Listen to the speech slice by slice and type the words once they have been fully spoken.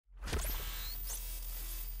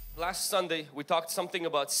last Sunday we talked something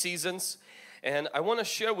about seasons, and I want to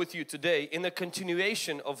share with you today in a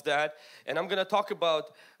continuation of that. And I'm going to talk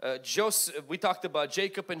about Joseph. We talked about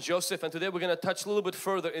Jacob and Joseph, and today we're going to touch a little bit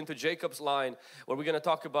further into Jacob's line, where we're going to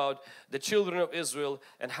talk about the children of Israel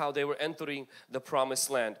and how they were entering the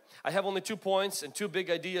promised land. I have only 2 points and 2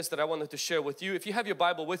 big ideas that I wanted to share with you. If you have your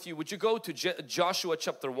Bible with you, would you go to Joshua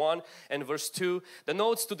chapter 1 and verse 2. The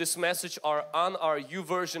notes to this message are on our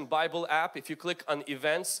YouVersion Bible app. If you click on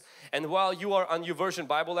events, and while you are on YouVersion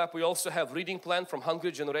Bible app, we also have reading plan from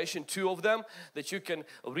Hungry Generation, 2 of them that you can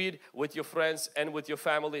read with your friends and with your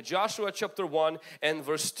family. Joshua chapter 1 and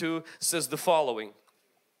verse 2 says the following: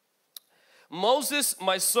 Moses,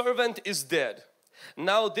 my servant, is dead.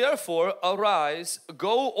 Now therefore arise,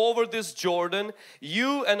 go over this Jordan,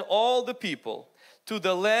 you and all the people, to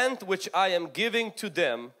the land which I am giving to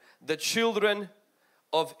them, the children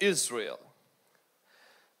of Israel.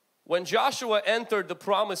 When Joshua entered the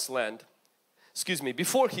promised land,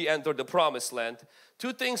 before he entered the promised land,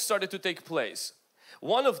 2 things started to take place.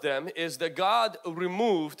 One of them is that God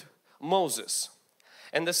removed Moses.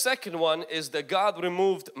 And the second one is that God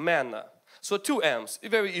removed manna. So 2 M's,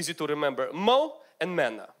 very easy to remember, Mo and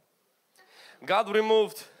manna. God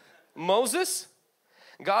removed Moses,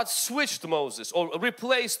 God switched Moses or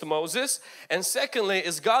replaced Moses, and secondly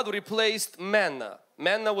is God replaced manna.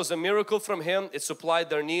 Manna was a miracle from Him. It supplied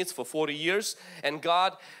their needs for 40 years, and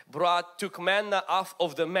God took manna off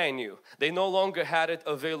of the menu. They no longer had it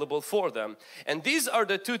available for them. And these are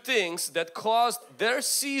the 2 things that caused their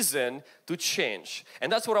season to change.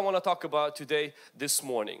 And that's what I want to talk about today, this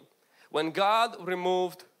morning. When God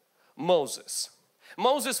removed Moses.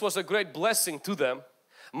 Moses was a great blessing to them.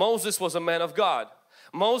 Moses was a man of God.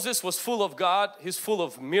 Moses was full of God. He's full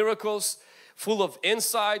of miracles, full of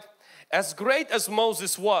insight. As great as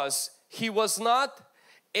Moses was, he was not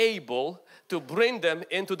able to bring them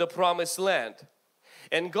into the promised land.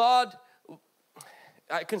 And God,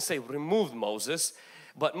 I can say removed Moses,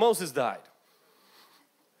 but Moses died.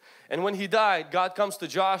 And when he died, God comes to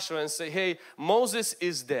Joshua and say, hey, Moses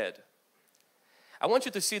is dead. I want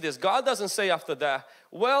you to see this. God doesn't say after that,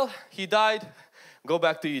 well, he died, go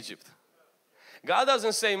back to Egypt. God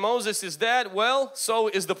doesn't say Moses is dead, well, so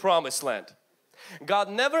is the promised land. God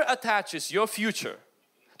never attaches your future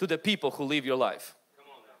to the people who live your life.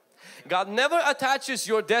 God never attaches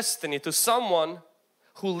your destiny to someone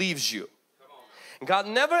who leaves you. God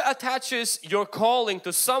never attaches your calling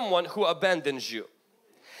to someone who abandons you.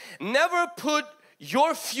 Never put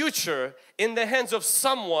your future in the hands of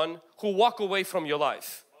someone who walk away from your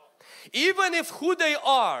life. Even if who they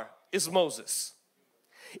are is Moses.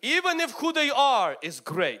 Even if who they are is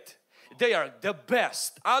great. They are the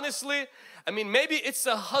best. Honestly, I mean, maybe it's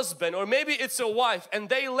a husband or maybe it's a wife and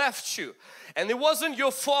they left you and it wasn't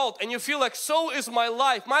your fault and you feel like, so is my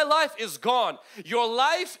life. My life is gone. Your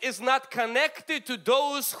life is not connected to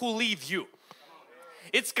those who leave you.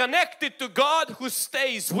 It's connected to God who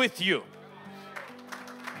stays with you.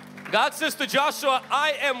 God says to Joshua,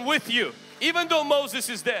 I am with you, even though Moses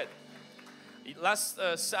is dead.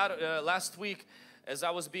 Last week, as I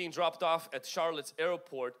was being dropped off at Charlotte's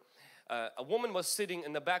airport, a woman was sitting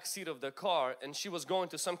in the back seat of the car, and she was going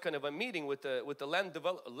to some kind of a meeting with the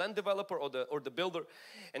land developer or the builder.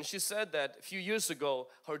 And she said that a few years ago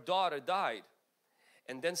her daughter died,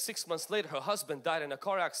 and then 6 months later her husband died in a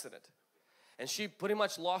car accident, and she pretty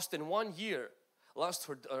much lost in 1 year, lost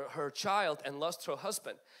her child and lost her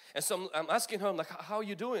husband. And so I'm asking her, I'm like, how are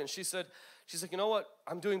you doing? She's like, you know what,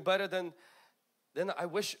 I'm doing better than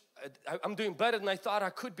I'm doing better than I thought I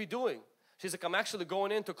could be doing. She's like, I'm actually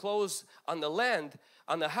going in to close on the land,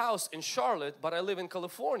 on the house in Charlotte, but I live in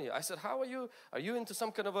California. I said, how are you? Are you into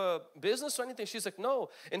some kind of a business or anything? She's like, no.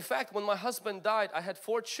 In fact, when my husband died, I had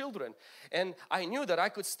 4 children. And I knew that I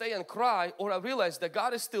could stay and cry, or I realized that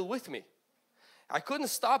God is still with me. I couldn't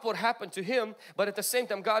stop what happened to him, but at the same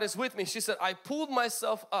time, God is with me. She said, I pulled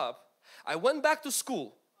myself up. I went back to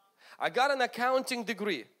school. I got an accounting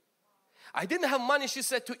degree. I didn't have money, she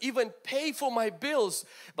said, to even pay for my bills,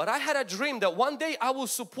 but I had a dream that one day I will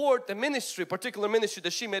support the ministry, particular ministry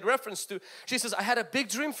that she made reference to. She says, I had a big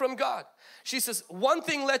dream from God. She says, one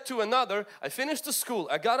thing led to another. I finished the school,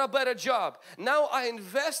 I got a better job. Now I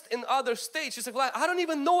invest in other states. She said, Vlad, I don't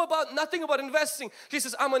even know nothing about investing. She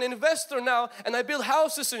says, I'm an investor now and I build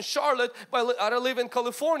houses in Charlotte, but I live in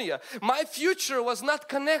California. My future was not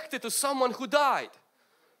connected to someone who died.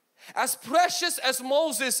 As precious as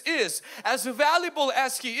Moses is, as valuable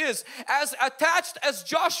as he is, as attached as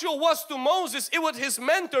Joshua was to Moses, it was his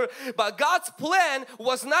mentor, but God's plan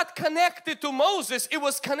was not connected to Moses, it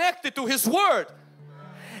was connected to his word.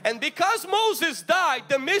 And because Moses died,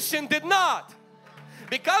 the mission did not.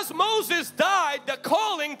 Because Moses died, the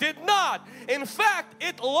calling did not. In fact,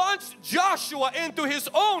 it launched Joshua into his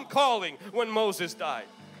own calling when Moses died.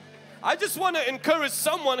 I just want to encourage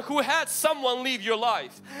someone who had someone leave your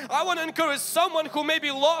life. I want to encourage someone who maybe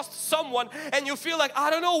lost someone and you feel like, I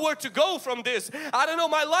don't know where to go from this. I don't know,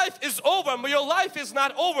 my life is over. But your life is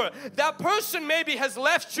not over. That person maybe has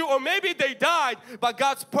left you or maybe they died, but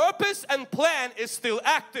God's purpose and plan is still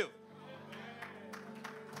active.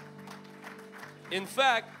 In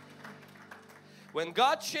fact, when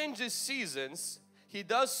God changes seasons, He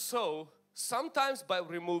does so sometimes by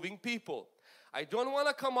removing people. I don't want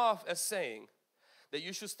to come off as saying that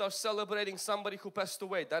you should start celebrating somebody who passed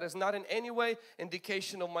away. That is not in any way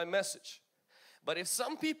indication of my message. But if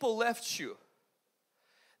some people left you,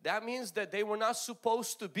 that means that they were not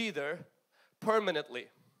supposed to be there permanently.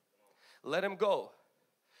 Let them go.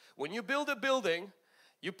 When you build a building,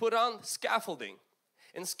 you put on scaffolding.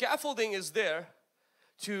 And scaffolding is there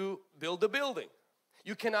to build a building.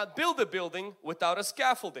 You cannot build a building without a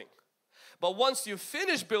scaffolding. But once you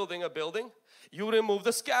finish building a building, you remove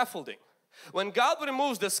the scaffolding. When God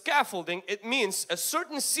removes the scaffolding, it means a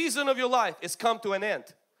certain season of your life is come to an end.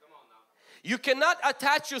 You cannot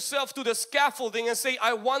attach yourself to the scaffolding and say,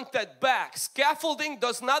 I want that back. Scaffolding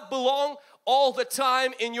does not belong all the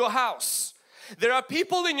time in your house. There are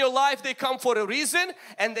people in your life, they come for a reason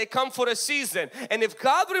and they come for a season. And if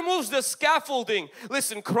God removes the scaffolding,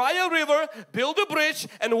 listen, cry a river, build a bridge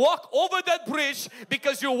and walk over that bridge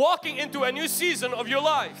because you're walking into a new season of your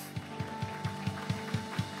life.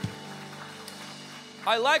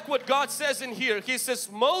 I like what God says in here. He says,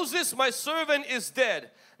 Moses, my servant, is dead.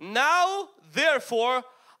 Now, therefore,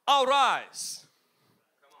 arise.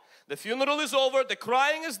 The funeral is over. The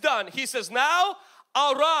crying is done. He says, now,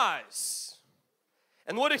 arise.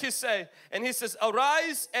 And what did He say? And He says,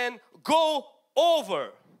 arise and go over.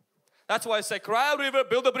 That's why I say, cry a river,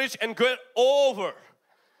 build a bridge, and get over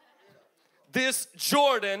this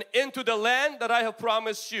Jordan into the land that I have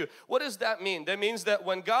promised you. What does that mean? That means that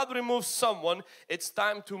when God removes someone, it's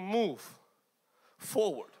time to move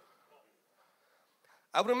forward.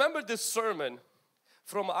 I remember this sermon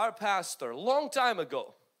from our pastor a long time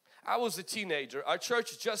ago. I was a teenager. Our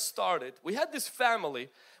church just started. We had this family.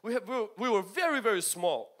 We were very, very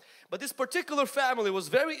small. But this particular family was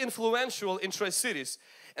very influential in Tri-Cities.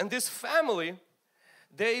 And this family,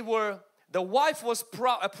 the wife was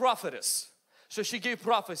a prophetess. So she gave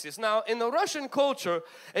prophecies. Now in the Russian culture,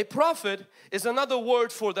 a prophet is another word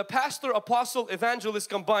for the pastor, apostle, evangelist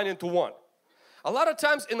combined into one. A lot of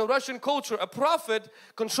times in the Russian culture, a prophet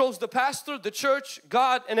controls the pastor, the church,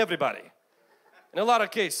 God and everybody. In a lot of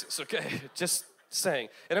cases, okay, just saying.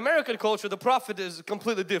 In American culture, the prophet is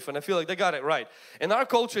completely different. I feel like they got it right. In our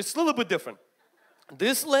culture, it's a little bit different.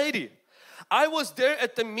 This lady, I was there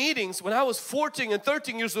at the meetings when I was 14 and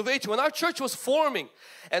 13 years of age, when our church was forming.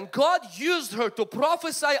 And God used her to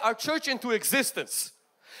prophesy our church into existence.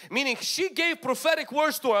 Meaning she gave prophetic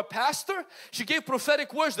words to our pastor. She gave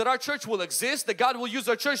prophetic words that our church will exist, that God will use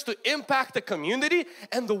our church to impact the community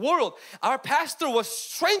and the world. Our pastor was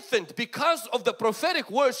strengthened because of the prophetic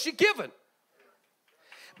words she given.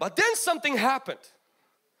 But then something happened.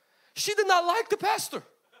 She did not like the pastor.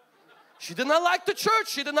 She did not like the church.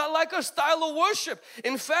 She did not like her style of worship.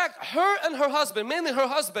 In fact, her and her husband, mainly her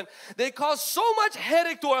husband, they caused so much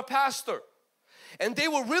headache to our pastor. And they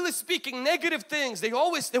were really speaking negative things. They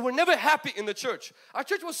were never happy in the church. Our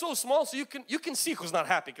church was so small, so you can see who's not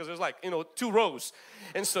happy because there's like, 2 rows.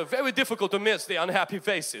 And so very difficult to miss the unhappy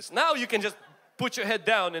faces. Now you can just put your head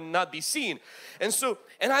down and not be seen.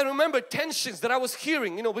 And I remember tensions that I was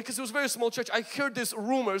hearing, because it was a very small church. I heard these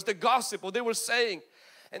rumors, the gossip, what they were saying.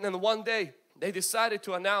 And then one day they decided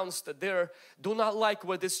to announce that they do not like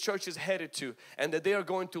where this church is headed to and that they are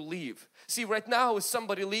going to leave. See, right now if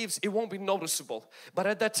somebody leaves, it won't be noticeable. But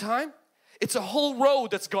at that time, it's a whole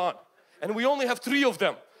road that's gone. And we only have 3 of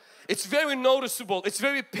them. It's very noticeable. It's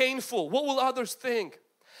very painful. What will others think?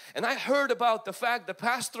 And I heard about the fact the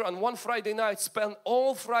pastor on one Friday night spent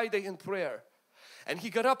all Friday in prayer. And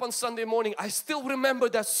he got up on Sunday morning. I still remember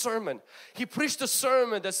that sermon. He preached a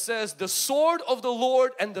sermon that says the sword of the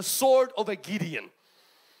Lord and the sword of a Gideon.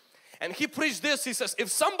 And he preached this. He says,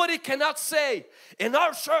 if somebody cannot say in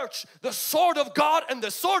our church the sword of God and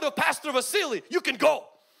the sword of Pastor Vasily, you can go.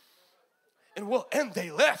 And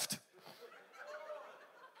they left.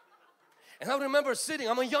 And I remember sitting,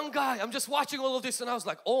 I'm a young guy, I'm just watching all of this and I was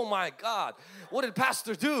like, oh my God, what did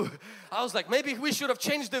Pastor do? I was like, maybe we should have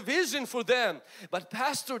changed the vision for them. But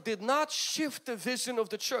Pastor did not shift the vision of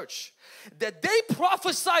the church that they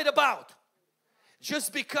prophesied about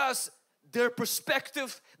just because their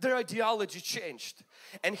perspective, their ideology changed.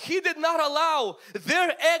 And He did not allow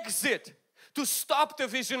their exit to stop the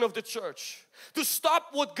vision of the church, to stop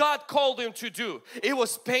what God called Him to do. It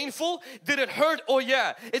was painful. Did it hurt? Oh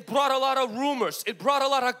yeah. It brought a lot of rumors. It brought a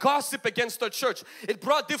lot of gossip against our church. It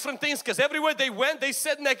brought different things because everywhere they went, they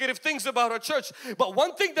said negative things about our church. But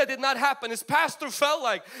one thing that did not happen is pastor felt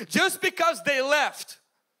like just because they left,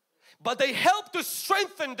 but they helped to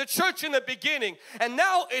strengthen the church in the beginning, and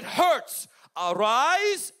now it hurts.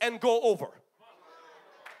 Arise and go over.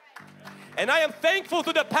 And I am thankful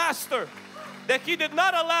to the pastor that he did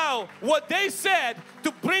not allow what they said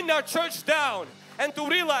to bring our church down, and to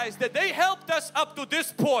realize that they helped us up to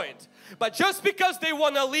this point. But just because they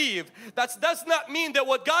want to leave, that does not mean that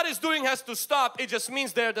what God is doing has to stop. It just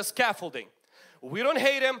means they're the scaffolding. We don't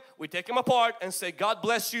hate him. We take him apart and say, God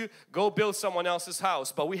bless you, go build someone else's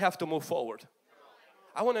house. But we have to move forward.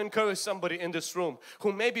 I want to encourage somebody in this room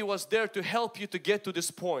who maybe was there to help you to get to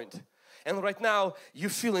this point. And right now you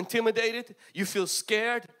feel intimidated, you feel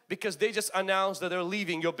scared because they just announced that they're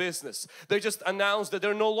leaving your business. They just announced that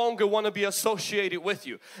they no longer want to be associated with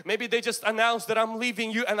you. Maybe they just announced that I'm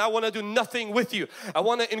leaving you and I want to do nothing with you. I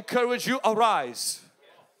want to encourage you, arise.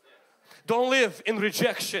 Don't live in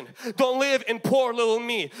rejection. Don't live in poor little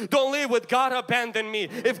me. Don't live with God abandoned me.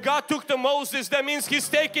 If God took the Moses, that means He's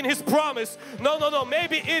taking His promise. No.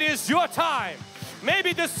 Maybe it is your time.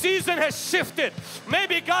 Maybe the season has shifted.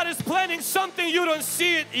 Maybe God is planning something, you don't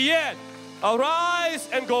see it yet. Arise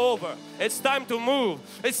and go over. It's time to move.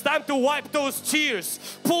 It's time to wipe those tears.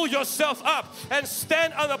 Pull yourself up and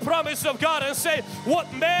stand on the promise of God and say,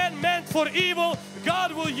 what man meant for evil,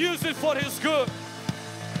 God will use it for His good.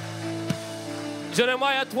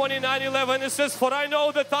 Jeremiah 29:11, it says, for I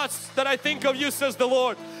know the thoughts that I think of you, says the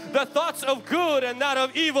Lord, the thoughts of good and not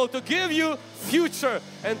of evil, to give you future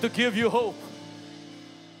and to give you hope.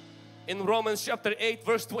 In Romans chapter 8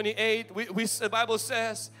 verse 28, the Bible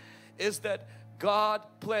says is that God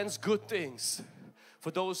plans good things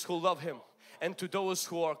for those who love Him and to those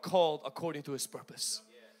who are called according to His purpose.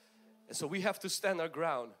 And so we have to stand our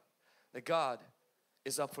ground that God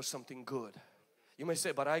is up for something good. You may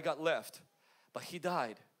say, but I got left. But He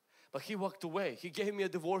died. But He walked away. He gave me a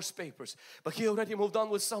divorce papers. But He already moved on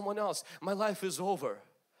with someone else. My life is over.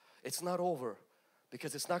 It's not over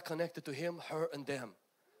because it's not connected to him, her and them.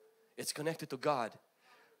 It's connected to God,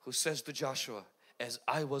 who says to Joshua, as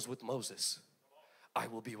I was with Moses, I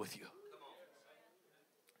will be with you.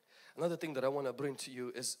 Another thing that I want to bring to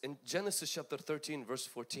you is in Genesis chapter 13 verse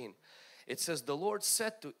 14. It says, the Lord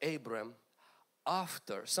said to Abram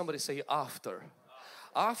after, somebody say after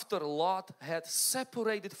Lot had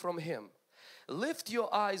separated from him, lift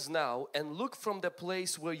your eyes now and look from the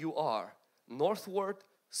place where you are, northward,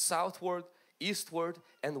 southward, eastward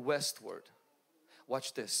and westward.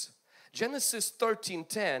 Watch this. Genesis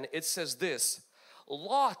 13:10, it says this,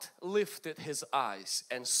 Lot lifted his eyes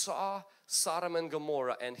and saw Sodom and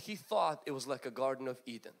Gomorrah, and he thought it was like a Garden of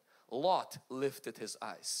Eden. Lot lifted his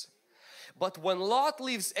eyes. But when Lot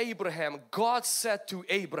leaves Abraham, God said to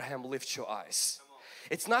Abraham, lift your eyes.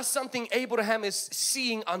 It's not something Abraham is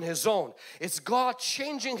seeing on his own. It's God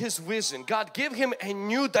changing his vision. God gave him a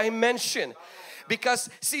new dimension. Because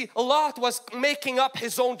see, Lot was making up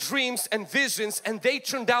his own dreams and visions, and they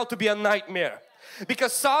turned out to be a nightmare.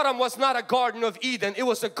 Because Sodom was not a Garden of Eden, it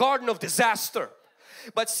was a garden of disaster.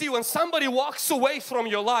 But see, when somebody walks away from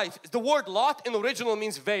your life, the word Lot in the original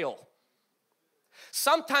means veil.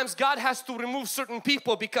 Sometimes God has to remove certain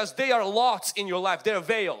people because they are lots in your life, they're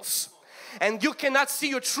veils. And you cannot see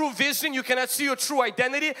your true vision, you cannot see your true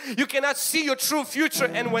identity, you cannot see your true future.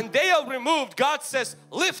 And when they are removed, God says,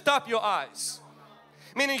 lift up your eyes.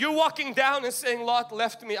 Meaning you're walking down and saying, Lot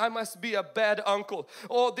left me, I must be a bad uncle.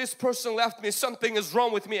 Oh, this person left me, something is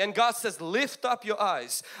wrong with me. And God says, lift up your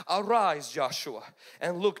eyes, arise Joshua,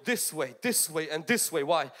 and look this way and this way.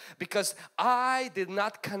 Why? Because I did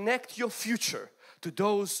not connect your future to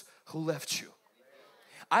those who left you.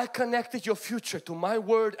 I connected your future to my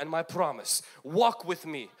word and my promise. Walk with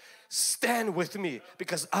me, stand with me,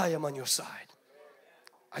 because I am on your side.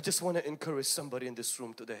 I just want to encourage somebody in this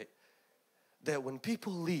room today that when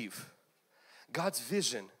people leave, God's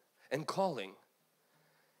vision and calling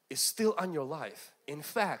is still on your life. In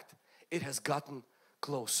fact, it has gotten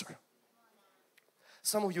closer.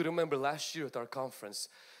 Some of you remember last year at our conference,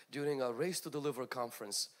 during a Race to Deliver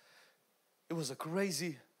conference, it was a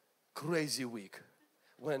crazy week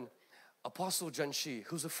when Apostle Janshi,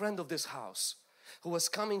 who's a friend of this house, who was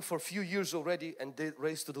coming for a few years already and did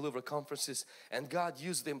Race to Deliver conferences, and God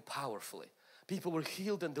used him powerfully. People were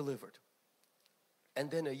healed and delivered. And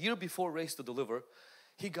then a year before Race to Deliver,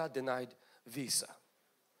 he got denied visa.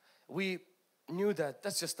 we knew that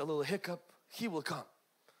that's just a little hiccup. He will come.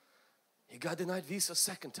 He got denied visa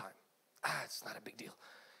second time. It's not a big deal.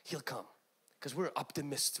 He'll come. Because we're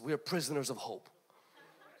optimists. We're prisoners of hope.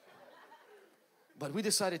 But we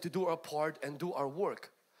decided to do our part and do our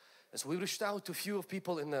work. And so we reached out to a few of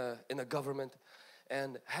people in the government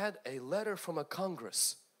and had a letter from a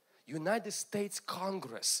Congress, United States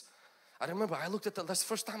Congress. I remember I looked at that's the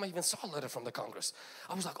first time I even saw a letter from the Congress.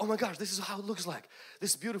 I was like, oh my gosh, this is how it looks like.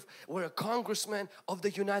 This is beautiful. Where a congressman of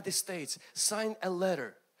the United States signed a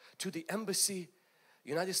letter to the embassy,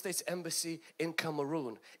 United States Embassy in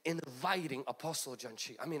Cameroon, inviting Apostle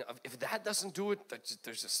Janchi. I mean, if that doesn't do it,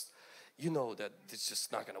 there's just, you know that it's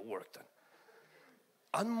just not going to work then.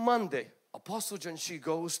 On Monday, Apostle Janchi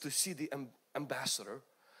goes to see the ambassador,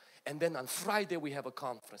 and then on Friday we have a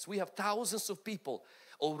conference. We have thousands of people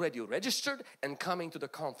already registered and coming to the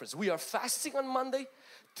conference. We are fasting on Monday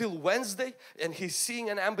till Wednesday, and he's seeing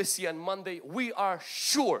an embassy on Monday. We are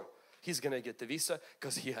sure he's going to get the visa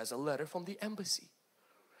because he has a letter from the embassy,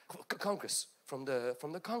 Congress, from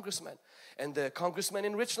the congressman. And the congressman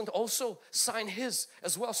in Richland also signed his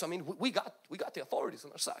as well. So I mean, we got the authorities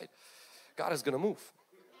on our side. God is going to move.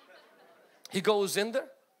 He goes in there.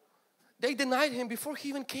 They denied him before he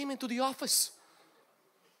even came into the office.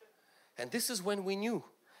 And this is when we knew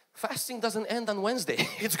fasting doesn't end on Wednesday.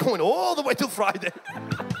 It's going all the way till Friday.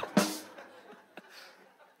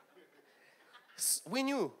 We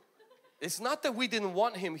knew. It's not that we didn't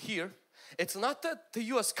want him here. It's not that the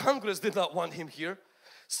U.S. Congress did not want him here.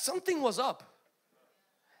 Something was up.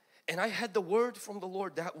 And I had the word from the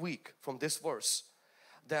Lord that week from this verse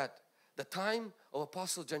that the time of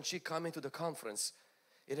Apostle Janchi coming to the conference,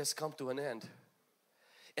 it has come to an end.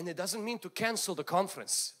 And it doesn't mean to cancel the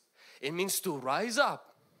conference. It means to rise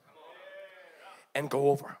up and go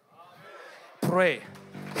over. Pray,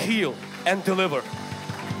 heal, and deliver.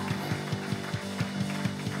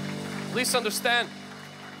 Please understand,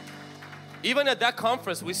 even at that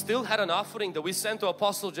conference, we still had an offering that we sent to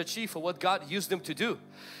Apostle Janchi for what God used him to do.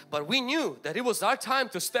 But we knew that it was our time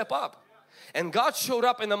to step up. And God showed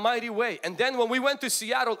up in a mighty way. And then when we went to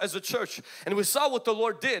Seattle as a church and we saw what the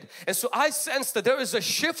Lord did, and so I sensed that there is a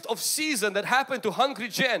shift of season that happened to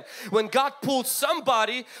hungrygen when God pulled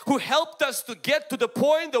somebody who helped us to get to the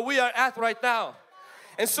point that we are at right now.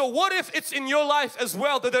 And so what if it's in your life as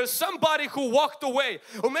well, that there's somebody who walked away,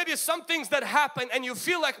 or maybe some things that happened and you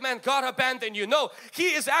feel like, man, God abandoned you. No, He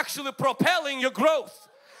is actually propelling your growth.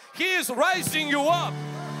 He is rising you up.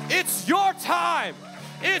 It's your time.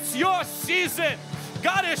 It's your season.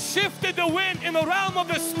 God has shifted the wind in the realm of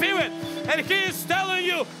the Spirit, and He is telling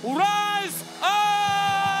you, rise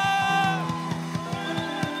up.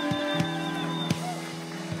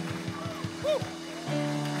 Woo.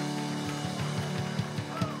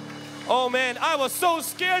 Oh man, I was so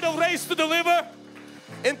scared of Race to Deliver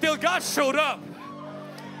until God showed up.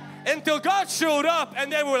 Until God showed up,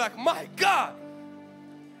 and then we're like, my God,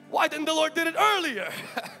 why didn't the Lord did it earlier?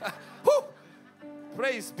 Woo.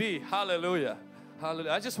 Praise be. Hallelujah.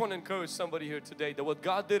 Hallelujah. I just want to encourage somebody here today that what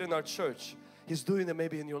God did in our church, He's doing it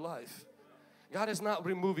maybe in your life. God is not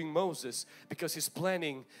removing Moses because He's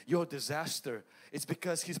planning your disaster. It's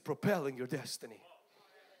because He's propelling your destiny.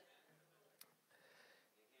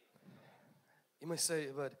 You might say,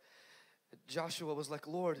 but Joshua was like,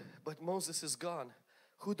 Lord, but Moses is gone.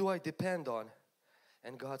 Who do I depend on?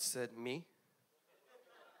 And God said, me.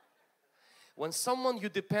 When someone you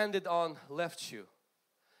depended on left you,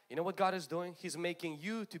 you know what God is doing? He's making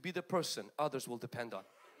you to be the person others will depend on.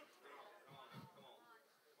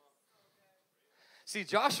 See,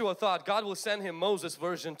 Joshua thought God will send him Moses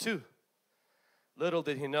version 2. Little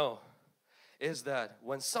did he know is that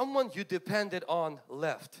when someone you depended on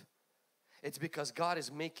left, it's because God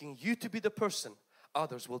is making you to be the person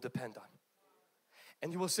others will depend on.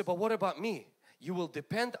 And you will say, but what about me? You will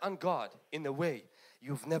depend on God in a way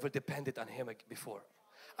you've never depended on Him before.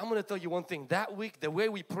 I'm going to tell you one thing. That week, the way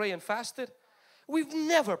we pray and fasted, we've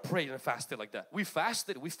never prayed and fasted like that. We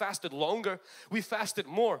fasted longer, we fasted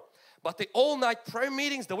more. But the all-night prayer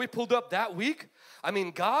meetings that we pulled up that week, I mean,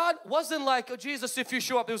 God wasn't like, oh Jesus, if you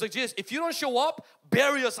show up. It was like, Jesus, if you don't show up,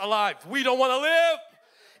 bury us alive. We don't want to live.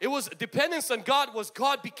 It was dependence on God.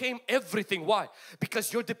 God became everything. Why?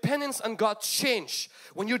 Because your dependence on God changed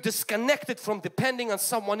when you're disconnected from depending on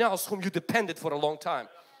someone else whom you depended for a long time.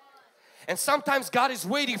 And sometimes God is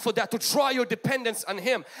waiting for that to try your dependence on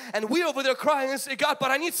Him. And we over there crying and say, God,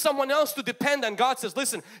 but I need someone else to depend on. God says,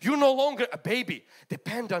 listen, you're no longer a baby.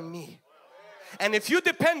 Depend on me. And if you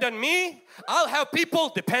depend on me, I'll have people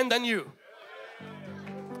depend on you.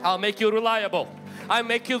 I'll make you reliable. I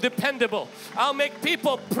make you dependable. I'll make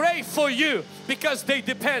people pray for you because they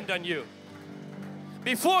depend on you.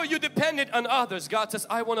 Before you depended on others, God says,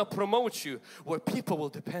 I want to promote you where people will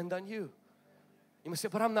depend on you. You must say,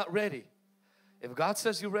 but I'm not ready. If God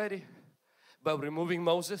says you're ready, by removing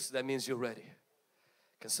Moses, that means you're ready.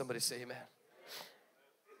 Can somebody say amen?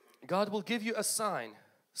 God will give you a sign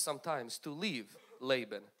sometimes to leave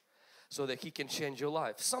Laban so that He can change your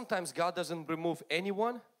life. Sometimes God doesn't remove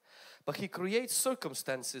anyone, but He creates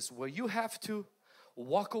circumstances where you have to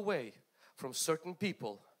walk away from certain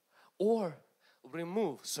people or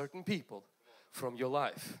remove certain people from your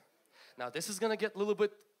life. Now this is going to get a little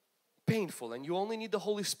bit painful, and you only need the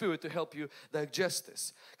Holy Spirit to help you digest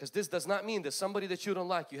this, because this does not mean that somebody that you don't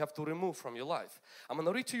like you have to remove from your life. I'm going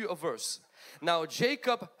to read to you a verse. Now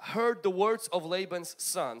Jacob heard the words of Laban's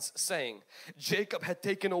sons, saying, Jacob had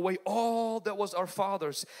taken away all that was our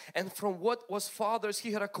father's, and from what was father's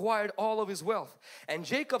he had acquired all of his wealth. And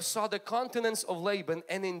Jacob saw the countenance of Laban,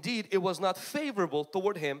 and indeed it was not favorable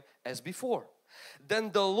toward him as before.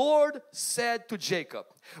 Then the Lord said to Jacob,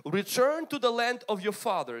 return to the land of your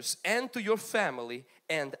fathers and to your family,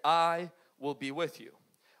 and I will be with you.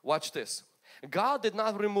 Watch this. God did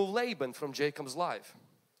not remove Laban from Jacob's life.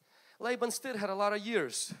 Laban still had a lot of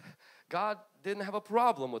years. God didn't have a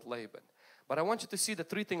problem with Laban. But I want you to see the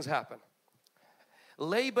three things happen.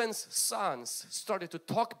 Laban's sons started to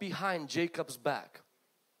talk behind Jacob's back,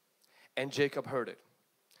 and Jacob heard it.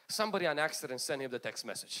 Somebody on accident sent him the text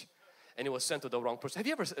message, and it was sent to the wrong person. Have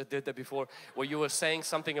you ever did that before, where you were saying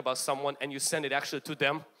something about someone and you send it actually to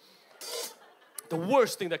them? The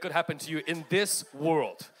worst thing that could happen to you in this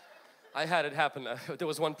world. I had it happen. There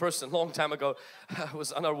was one person a long time ago. I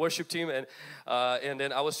was on our worship team, and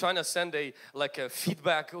then I was trying to send a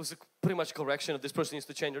feedback. It was pretty much correction of this person needs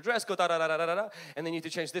to change their dress, go da da da da da da, and they need to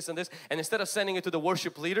change this and this. And instead of sending it to the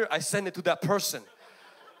worship leader, I send it to that person.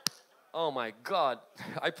 Oh my God,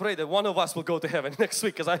 I pray that one of us will go to heaven next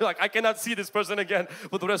week, because I cannot see this person again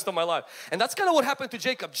for the rest of my life. And that's kind of what happened to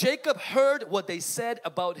Jacob. Jacob heard what they said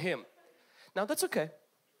about him. Now that's okay.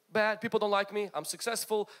 Bad, people don't like me, I'm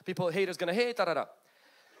successful, haters gonna hate, da da da.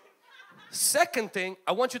 Second thing,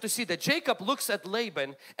 I want you to see that Jacob looks at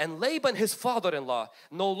Laban, and Laban, his father-in-law,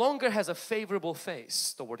 no longer has a favorable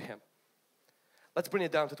face toward him. Let's bring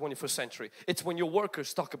it down to 21st century. It's when your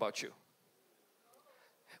workers talk about you.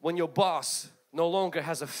 When your boss no longer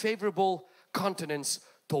has a favorable countenance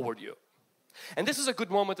toward you. And this is a good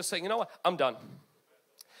moment to say, you know what, I'm done.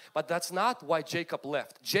 But that's not why Jacob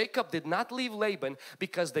left. Jacob did not leave Laban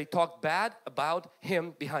because they talked bad about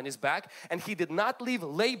him behind his back, and he did not leave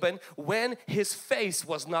Laban when his face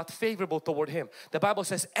was not favorable toward him. The Bible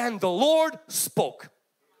says, and the Lord spoke.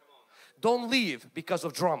 Don't leave because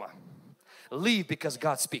of drama. Leave because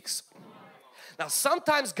God speaks. Now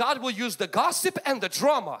sometimes God will use the gossip and the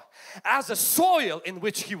drama as a soil in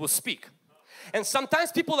which He will speak. And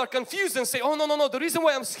sometimes people are confused and say, oh no, the reason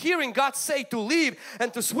why I'm hearing God say to leave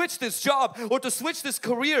and to switch this job or to switch this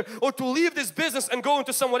career or to leave this business and go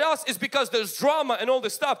into someone else is because there's drama and all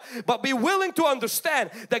this stuff. But be willing to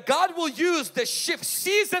understand that God will use the shift.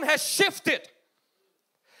 Season has shifted.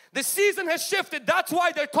 The season has shifted. That's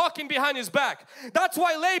why they're talking behind his back. That's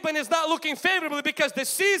why Laban is not looking favorably, because the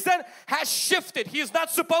season has shifted. He is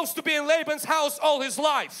not supposed to be in Laban's house all his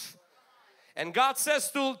life. And God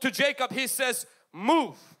says to Jacob, He says,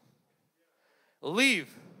 move,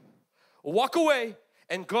 leave, walk away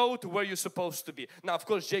and go to where you're supposed to be. Now of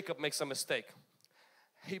course Jacob makes a mistake.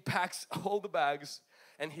 He packs all the bags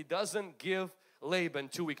and he doesn't give Laban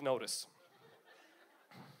 2-week notice.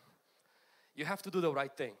 You have to do the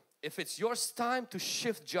right thing. If it's your time to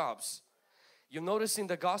shift jobs, you're noticing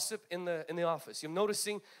the gossip in the office. You're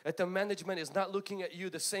noticing that the management is not looking at you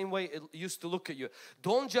the same way it used to look at you.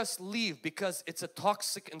 Don't just leave because it's a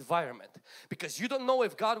toxic environment. Because you don't know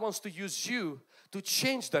if God wants to use you to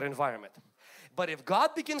change that environment. But if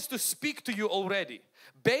God begins to speak to you already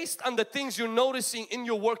based on the things you're noticing in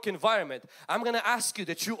your work environment, I'm going to ask you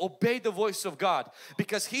that you obey the voice of God,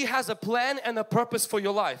 because He has a plan and a purpose for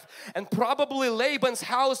your life. And probably Laban's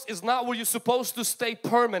house is not where you're supposed to stay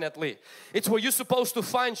permanently. It's where you're supposed to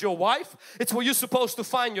find your wife. It's where you're supposed to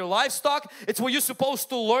find your livestock. It's where you're supposed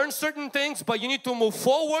to learn certain things, but you need to move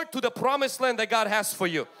forward to the promised land that God has for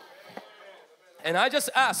you. And I just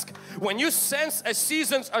ask, when you sense as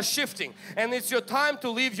seasons are shifting and it's your time to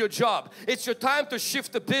leave your job, it's your time to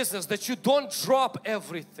shift the business, that you don't drop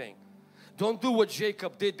everything. Don't do what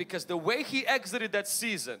Jacob did, because the way he exited that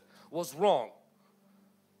season was wrong.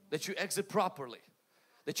 That you exit properly,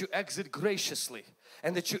 that you exit graciously,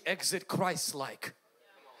 and that you exit Christ-like.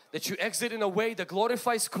 That you exit in a way that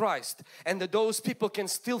glorifies Christ, and that those people can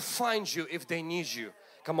still find you if they need you.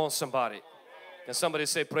 Come on somebody. Can somebody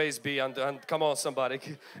say praise be unto, come on somebody.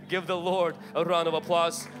 Give the Lord a round of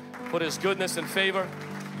applause for His goodness and favor.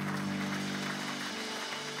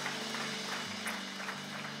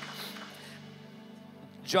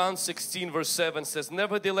 John 16 verse 7 says,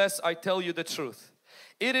 nevertheless I tell you the truth.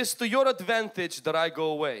 It is to your advantage that I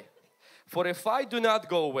go away. For if I do not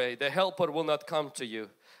go away, the Helper will not come to you.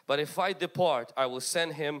 But if I depart, I will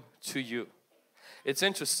send Him to you. It's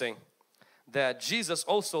interesting that Jesus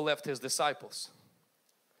also left His disciples.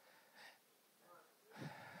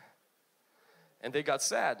 And they got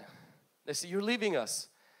sad. They said, you're leaving us.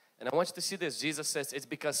 And I want you to see this. Jesus says it's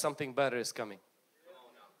because something better is coming.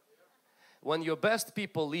 When your best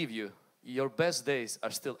people leave you, your best days are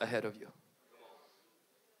still ahead of you.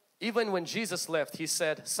 Even when Jesus left, He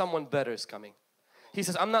said someone better is coming. He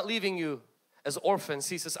says, I'm not leaving you as orphans.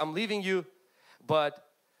 He says, I'm leaving you, but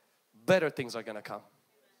better things are gonna come.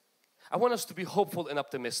 I want us to be hopeful and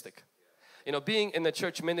optimistic. You know, being in the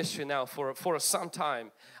church ministry now for some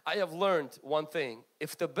time, I have learned one thing.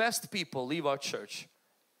 If the best people leave our church,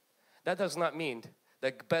 that does not mean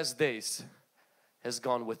the best days has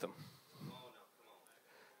gone with them.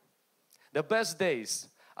 The best days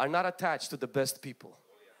are not attached to the best people.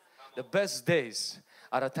 The best days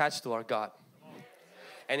are attached to our God.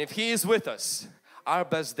 And if He is with us, our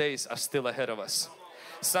best days are still ahead of us.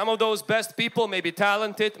 Some of those best people may be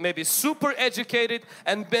talented, may be super educated,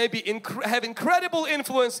 and maybe have incredible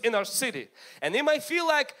influence in our city. And they might feel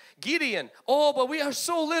like Gideon, oh, but we are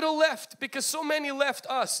so little left because so many left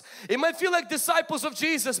us. It might feel like disciples of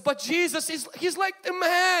Jesus, but Jesus, He's like the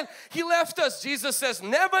man. He left us. Jesus says,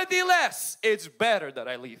 nevertheless, it's better that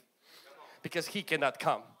I leave because He cannot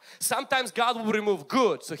come. Sometimes God will remove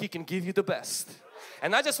good so He can give you the best.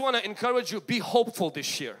 And I just want to encourage you, be hopeful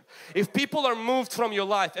this year. If people are moved from your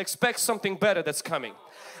life, expect something better that's coming.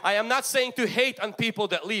 I am not saying to hate on people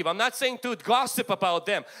that leave. I'm not saying to gossip about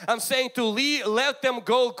them. I'm saying to let them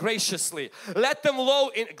go graciously. Let them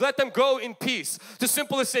go in peace. To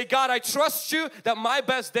simply say, God, I trust You that my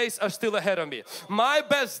best days are still ahead of me. My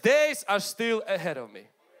best days are still ahead of me.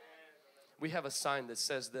 We have a sign that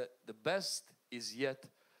says that the best is yet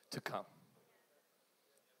to come.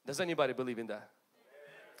 Does anybody believe in that?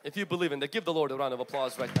 If you believe in that, give the Lord a round of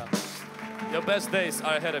applause right now. Your best days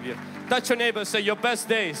are ahead of you. Touch your neighbor, say your best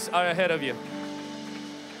days are ahead of you.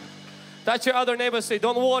 Touch your other neighbor, say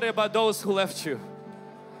don't worry about those who left you.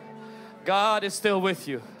 God is still with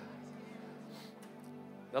you.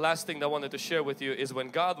 The last thing that I wanted to share with you is when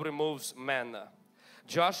God removes manna.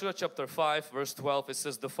 Joshua chapter 5 verse 12, it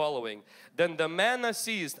says the following. Then the manna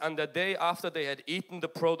ceased on the day after they had eaten the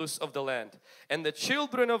produce of the land. And the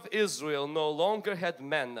children of Israel no longer had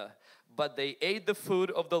manna, but they ate the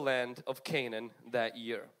food of the land of Canaan that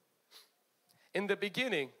year. In the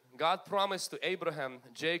beginning, God promised to Abraham,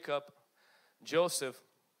 Jacob, Joseph,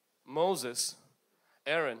 Moses,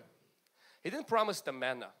 Aaron. He didn't promise them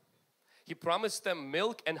manna. He promised them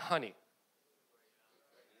milk and honey.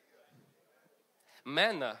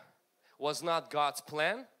 Manna was not God's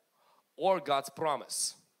plan or God's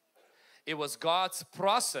promise. It was God's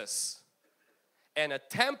process and a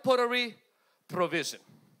temporary provision.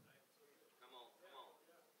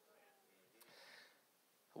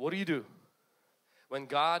 What do you do when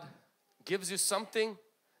God gives you something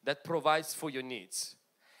that provides for your needs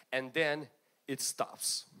and then it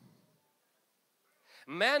stops?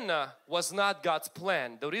 Manna was not God's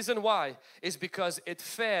plan. The reason why is because it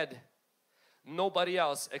fed nobody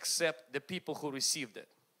else except the people who received it.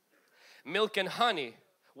 Milk and honey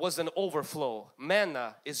was an overflow.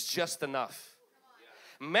 Manna is just enough.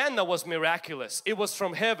 Manna was miraculous. It was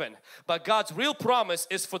from heaven. But God's real promise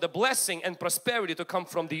is for the blessing and prosperity to come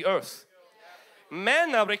from the earth.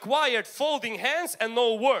 Manna required folding hands and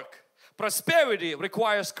no work. Prosperity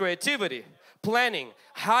requires creativity, planning,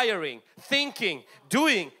 hiring, thinking,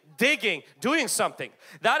 doing, digging, doing something.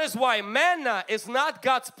 That is why manna is not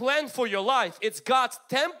God's plan for your life. It's God's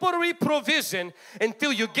temporary provision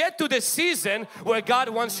until you get to the season where God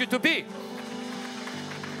wants you to be.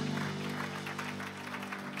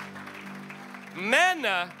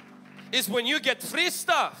 Manna is when you get free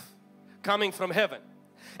stuff coming from heaven.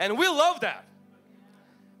 And we love that.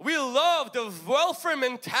 We love the welfare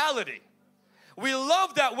mentality. We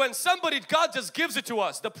love that when God just gives it to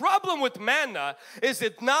us. The problem with manna is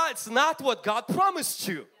it's not what God promised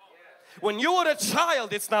you. When you were a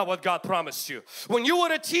child, it's not what God promised you. When you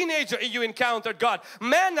were a teenager and you encountered God,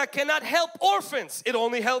 manna cannot help orphans. It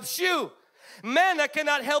only helps you. Manna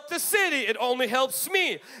cannot help the city, it only helps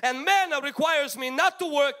me. And manna requires me not to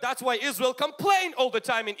work. That's why Israel complained all the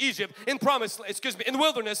time in Egypt, in in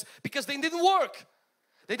wilderness, because they didn't work.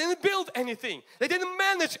 They didn't build anything. They didn't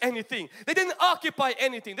manage anything. They didn't occupy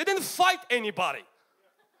anything. They didn't fight anybody.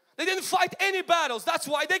 They didn't fight any battles. That's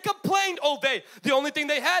why they complained all day. The only thing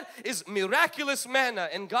they had is miraculous manna.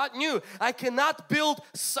 And God knew, I cannot build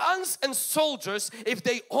sons and soldiers if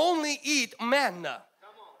they only eat manna.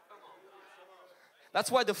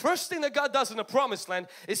 That's why the first thing that God does in the promised land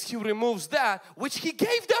is He removes that which He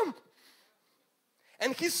gave them.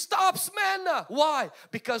 And He stops manna. Why?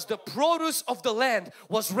 Because the produce of the land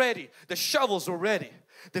was ready. The shovels were ready.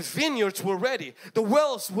 The vineyards were ready. The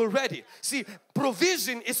wells were ready. See,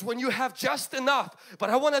 provision is when you have just enough.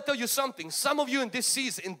 But I want to tell you something. Some of you in this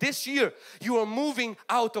season, in this year, you are moving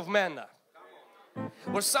out of manna.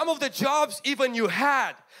 Where some of the jobs even you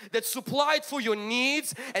had that supplied for your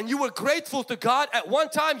needs and you were grateful to God, at one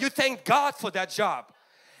time you thanked God for that job.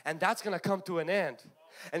 And that's going to come to an end.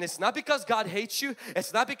 And it's not because God hates you.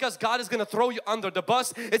 It's not because God is going to throw you under the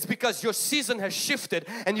bus. It's because your season has shifted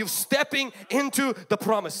and you're stepping into the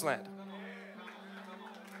promised land.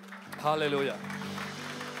 Hallelujah.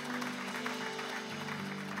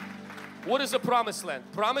 What is a promised land?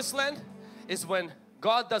 Promised land is when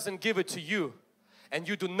God doesn't give it to you and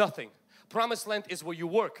you do nothing. Promised land is where you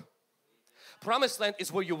work. Promised land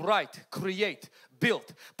is where you write, create,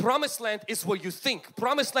 build. Promised land is where you think.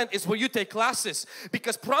 Promised land is where you take classes.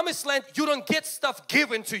 Because promised land, you don't get stuff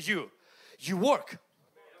given to you. You work.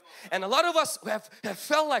 And a lot of us have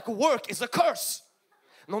felt like work is a curse.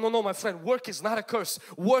 No, my friend, work is not a curse.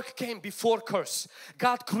 Work came before curse.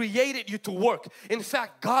 God created you to work. In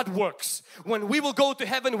fact, God works. When we will go to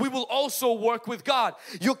heaven, we will also work with God.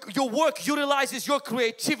 Your work utilizes your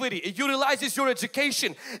creativity. It utilizes your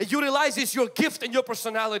education. It utilizes your gift and your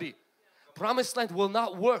personality. Promised land will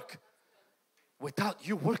not work without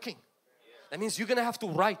you working. That means you're going to have to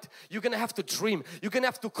write, you're going to have to dream, you're going to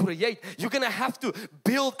have to create, you're going to have to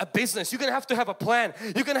build a business, you're going to have a plan,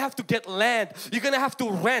 you're going to have to get land, you're going to have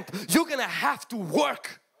to rent, you're going to have to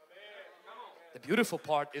work. The beautiful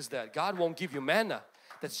part is that God won't give you manna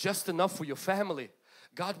that's just enough for your family.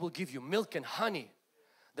 God will give you milk and honey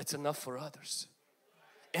that's enough for others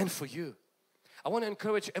and for you. I want to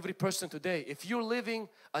encourage every person today, if you're living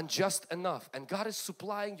on just enough and God is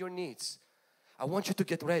supplying your needs, I want you to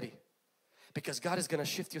get ready. Because God is going to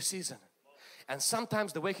shift your season. And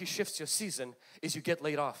sometimes the way He shifts your season is you get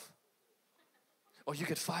laid off. Or you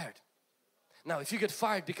get fired. Now if you get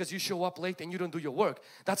fired because you show up late and you don't do your work,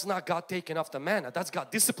 that's not God taking off the manna. That's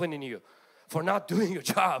God disciplining you for not doing your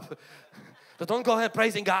job. So don't go ahead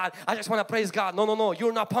praising God. I just want to praise God. No.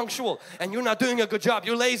 You're not punctual and you're not doing a good job.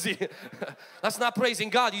 You're lazy. That's not praising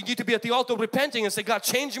God. You need to be at the altar repenting and say, God,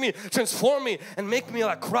 change me, transform me and make me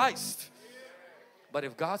like Christ. But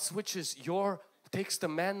if God takes the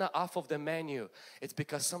manna off of the menu, it's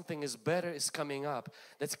because something is better is coming up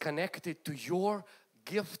that's connected to your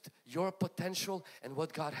gift, your potential and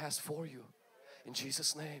what God has for you. In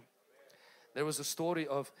Jesus' name. There was a story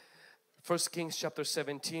of 1 Kings chapter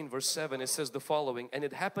 17 verse 7. It says the following, and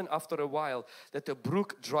it happened after a while that the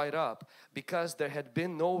brook dried up because there had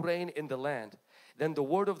been no rain in the land. Then the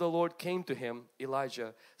word of the Lord came to him,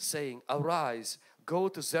 Elijah, saying, arise, go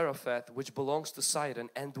to Zarephath, which belongs to Sidon,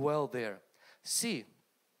 and dwell there. See,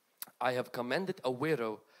 I have commanded a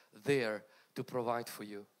widow there to provide for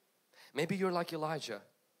you. Maybe you're like Elijah.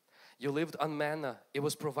 You lived on manna. It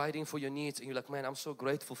was providing for your needs. And you're like, man, I'm so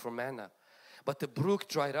grateful for manna. But the brook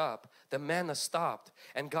dried up. The manna stopped.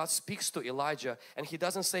 And God speaks to Elijah. And He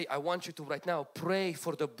doesn't say, I want you to right now pray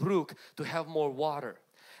for the brook to have more water.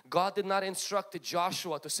 God did not instruct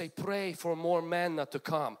Joshua to say pray for more manna to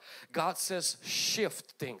come. God says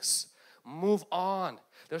shift things, move on.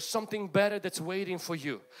 There's something better that's waiting for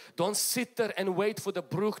you. Don't sit there and wait for the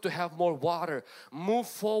brook to have more water. Move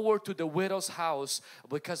forward to the widow's house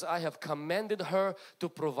because I have commanded her to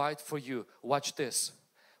provide for you. Watch this.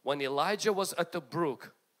 When Elijah was at the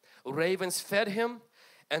brook, ravens fed him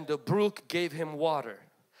and the brook gave him water,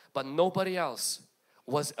 but nobody else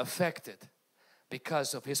was affected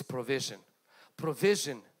because of his provision.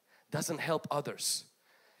 Provision doesn't help others.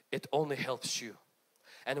 It only helps you.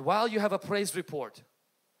 And while you have a praise report,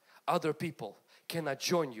 other people cannot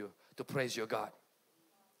join you to praise your God.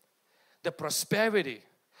 The prosperity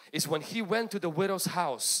is when he went to the widow's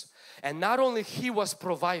house and not only he was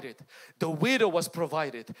provided, the widow was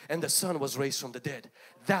provided and the son was raised from the dead.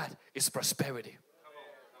 That is prosperity.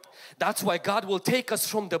 That's why God will take us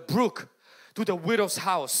from the brook to the widow's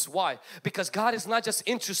house. Why? Because God is not just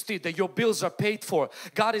interested that your bills are paid for.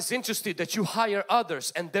 God is interested that you hire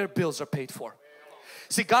others and their bills are paid for.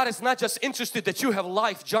 See, God is not just interested that you have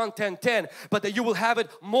life, John 10:10, but that you will have it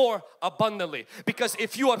more abundantly. Because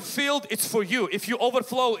if you are filled, it's for you. If you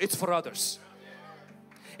overflow, it's for others.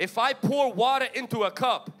 If I pour water into a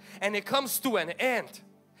cup and it comes to an end,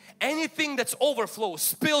 anything that's overflow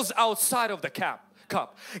spills outside of the cup.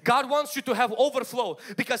 God wants you to have overflow,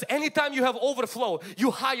 because anytime you have overflow, you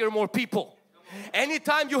hire more people.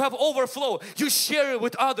 Anytime you have overflow, you share it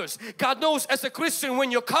with others. God knows as a Christian, when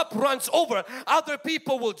your cup runs over, other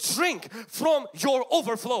people will drink from your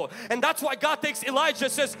overflow. And that's why God takes Elijah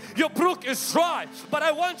and says, your brook is dry, but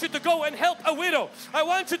I want you to go and help a widow. I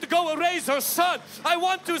want you to go and raise her son. I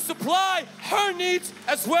want to supply her needs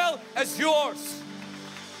as well as yours.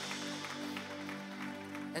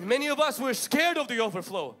 And many of us, we're scared of the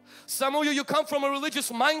overflow. Some of you, you come from a religious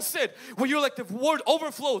mindset where you're like, the word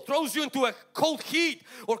overflow throws you into a cold heat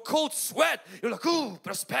or cold sweat. You're like, ooh,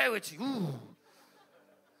 prosperity, ooh.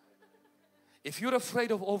 If you're afraid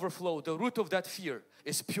of overflow, the root of that fear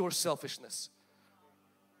is pure selfishness.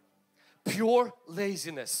 Pure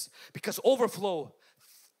laziness. Because overflow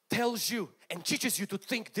tells you and teaches you to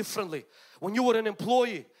think differently. When you were an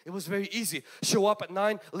employee, it was very easy. Show up at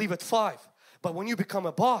 9, leave at 5. But when you become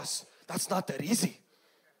a boss, that's not that easy.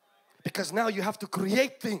 Because now you have to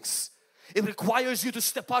create things. It requires you to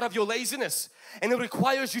step out of your laziness, and it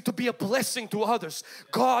requires you to be a blessing to others.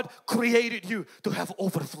 God created you to have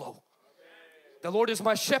overflow. The Lord is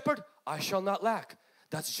my shepherd, I shall not lack.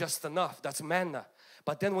 That's just enough. That's manna.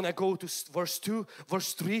 But then when I go to verse 2,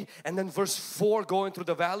 verse 3, and then verse 4 going through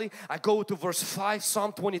the valley, I go to verse 5,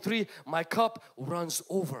 Psalm 23, my cup runs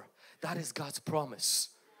over. That is God's promise.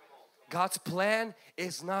 God's plan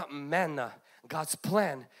is not manna. God's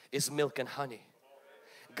plan is milk and honey.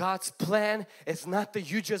 God's plan is not that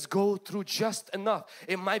you just go through just enough.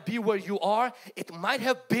 It might be where you are. It might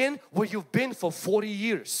have been where you've been for 40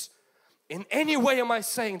 years. In any way am I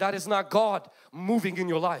saying that is not God moving in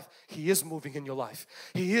your life? He is moving in your life.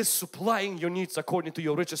 He is supplying your needs according to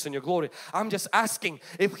your riches and your glory. I'm just asking,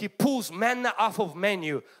 if He pulls manna off of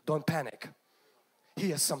menu, don't panic. He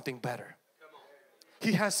has something better.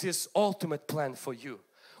 He has His ultimate plan for you,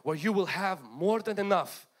 where you will have more than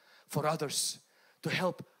enough for others, to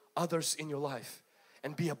help others in your life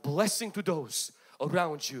and be a blessing to those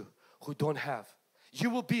around you who don't have. You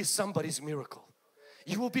will be somebody's miracle.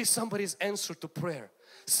 You will be somebody's answer to prayer.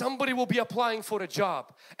 Somebody will be applying for a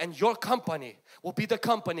job, and your company will be the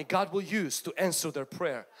company God will use to answer their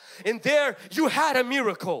prayer. In there you had a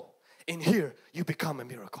miracle. In here you become a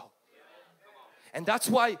miracle. And that's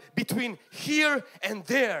why between here and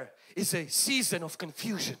there is a season of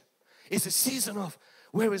confusion. It's a season of,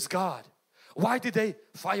 where is God? Why did they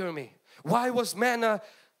fire me? Why was manna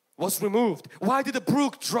was removed? Why did the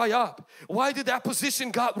brook dry up? Why did that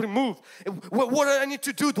position got removed? What do I need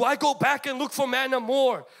to do? Do I go back and look for manna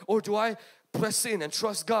more? Or do I press in and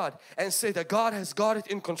trust God and say that God has got it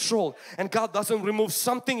in control, and God doesn't remove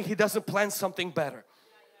something, He doesn't plan something better?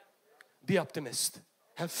 Be optimist.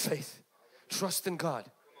 Have faith. Trust in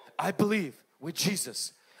God. I believe with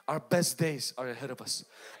Jesus our best days are ahead of us.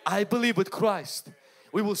 I believe with Christ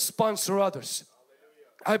we will sponsor others.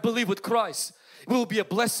 I believe with Christ we will be a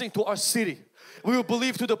blessing to our city. We will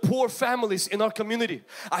believe to the poor families in our community.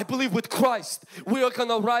 I believe with Christ we are going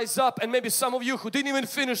to rise up, and maybe some of you who didn't even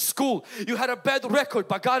finish school, you had a bad record,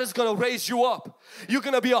 but God is going to raise you up. You're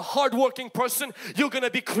going to be a hardworking person. You're going to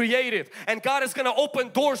be creative, and God is going to open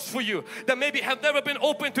doors for you that maybe have never been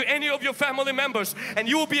open to any of your family members, and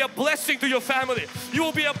you will be a blessing to your family. You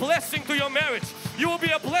will be a blessing to your marriage. You will be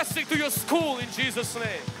a blessing to your school in Jesus'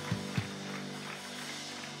 name.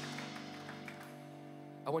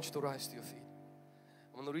 I want you to rise to your feet.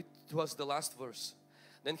 I'm going to read to us the last verse.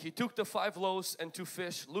 Then He took the 5 loaves and 2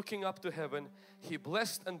 fish, looking up to heaven, He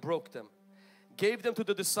blessed and broke them, gave them to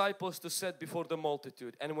the disciples to set before the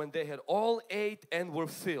multitude. And when they had all ate and were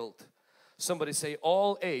filled, somebody say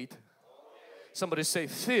all ate, somebody say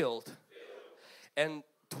filled, and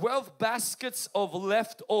 12 baskets of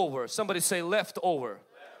leftover, somebody say leftover,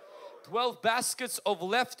 12 baskets of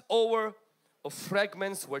leftover of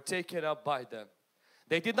fragments were taken up by them.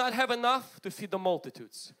 They did not have enough to feed the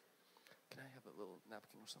multitudes. Can I have a little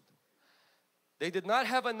napkin or something? They did not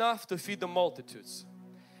have enough to feed the multitudes.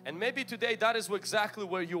 And maybe today that is exactly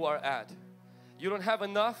where you are at. You don't have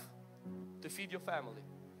enough to feed your family.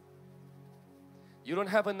 You don't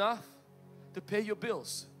have enough to pay your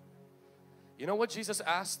bills. You know what Jesus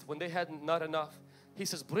asked when they had not enough? He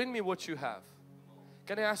says, bring me what you have.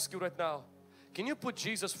 Can I ask you right now, can you put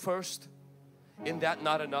Jesus first in that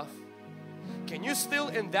not enough? Can you still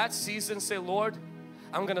in that season say, Lord,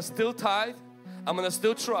 I'm gonna still tithe, I'm gonna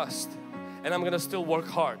still trust, and I'm gonna still work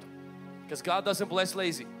hard? Because God doesn't bless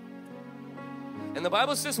lazy. And the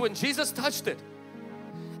Bible says when Jesus touched it,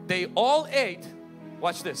 they all ate.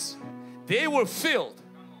 Watch this. They were filled.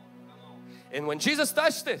 And when Jesus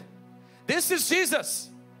touched it, this is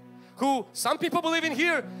Jesus, who some people believe in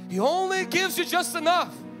here, He only gives you just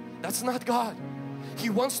enough. That's not God. He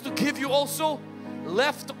wants to give you also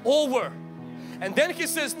left over. And then He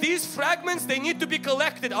says these fragments, they need to be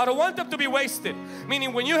collected. I don't want them to be wasted.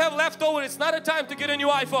 Meaning when you have leftover, it's not a time to get a new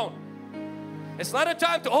iPhone. It's not a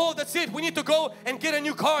time to, oh, that's it, we need to go and get a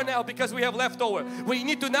new car now because we have leftover. We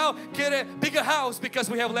need to now get a bigger house because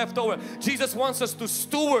we have leftover. Jesus wants us to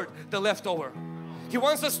steward the leftover. He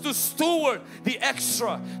wants us to steward the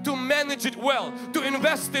extra, to manage it well, to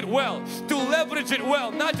invest it well, to leverage it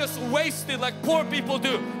well, not just waste it like poor people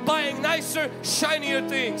do, buying nicer, shinier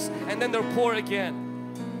things, and then they're poor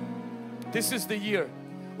again. This is the year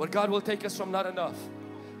where God will take us from not enough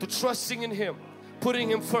to trusting in Him, putting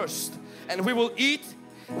Him first, and we will eat,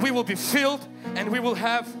 we will be filled, and we will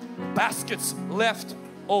have baskets left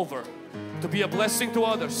over to be a blessing to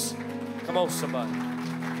others. Come on, somebody.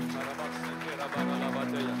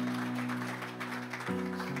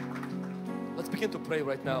 Let's begin to pray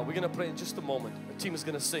right now. We're going to pray in just a moment. The team is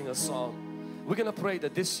going to sing a song. We're going to pray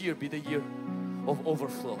that this year be the year of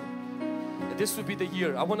overflow. That this would be the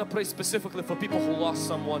year. I want to pray specifically for people who lost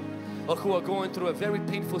someone or who are going through a very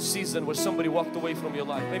painful season where somebody walked away from your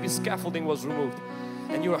life. Maybe scaffolding was removed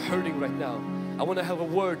and you are hurting right now. I want to have a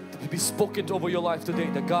word to be spoken over your life today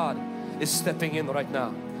that God is stepping in right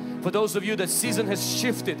now. For those of you that season has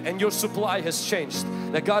shifted and your supply has changed,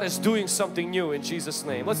 that God is doing something new in Jesus'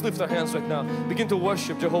 name. Let's lift our hands right now. Begin to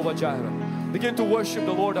worship Jehovah Jireh. Begin to worship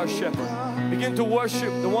the Lord our Shepherd. Begin to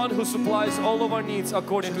worship the one who supplies all of our needs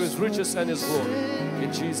according to His riches and His glory.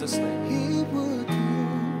 In Jesus' name. He would do,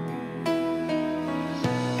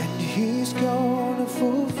 and He's gonna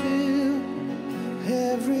fulfill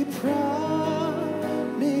every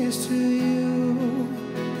promise to you.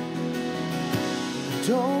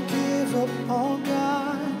 Don't give up on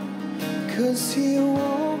God, 'cause He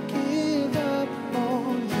won't give up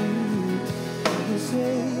on you. He's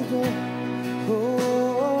able.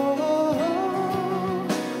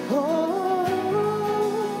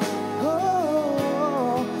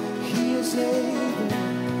 He is able.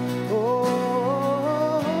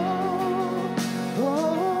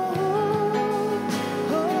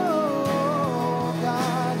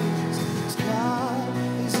 God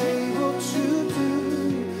is able to do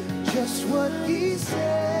just what He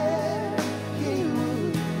said He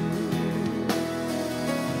would.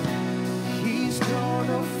 He's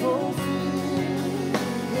gonna fulfill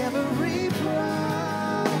every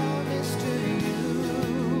promise to you.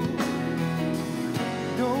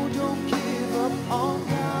 No, don't give up on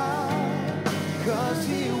God, 'cause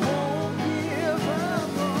He won't give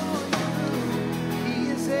up on you. He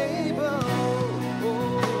is able.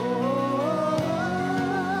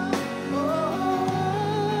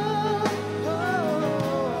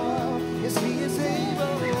 Yes, He is able.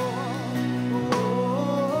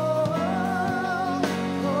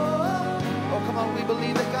 Oh, come on, we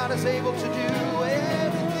believe that God is able to do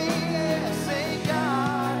everything. Yes, say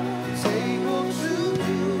God is able to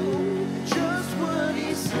do just what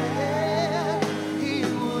He said He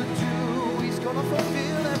would do. He's gonna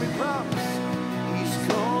fulfill every promise. He's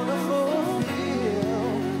gonna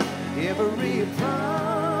fulfill every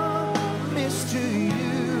promise to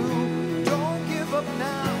you. Don't give up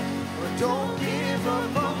now, or don't give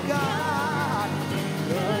up on God,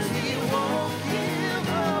 'cause He won't give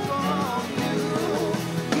up on you.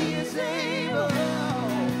 He is able.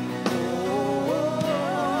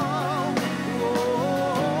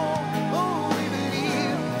 We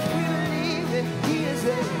believe that He is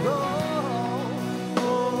able.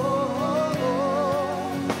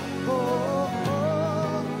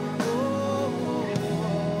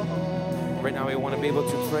 Right now, we want to be able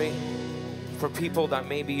to pray for people that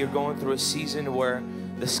maybe you're going through a season where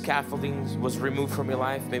the scaffolding was removed from your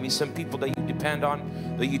life. Maybe some people that you depend on,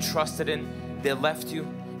 that you trusted in, they left you.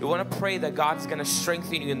 You want to pray that God's going to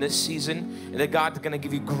strengthen you in this season, and that God's going to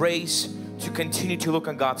give you grace to continue to look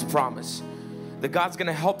on God's promise. that God's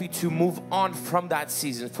gonna help you to move on from that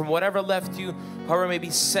season, from whatever left you, whoever maybe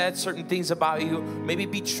said certain things about you, maybe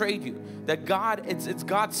betrayed you. That God, it's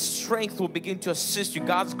God's strength will begin to assist you.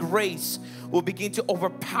 God's grace will begin to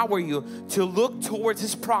overpower you to look towards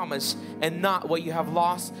His promise and not what you have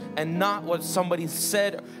lost and not what somebody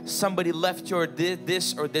said, somebody left you or did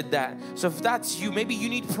this or did that. So if that's you, maybe you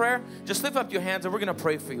need prayer, just lift up your hands and we're gonna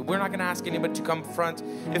pray for you. We're not gonna ask anybody to come front.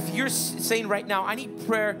 If you're saying right now, I need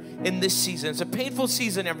prayer in this season. It's a painful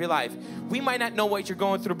season of your life. We might not know what you're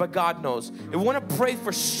going through, but God knows. And we want to pray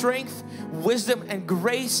for strength, wisdom, and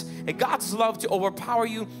grace, and God's love to overpower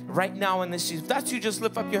you right now in this season. If that's you, just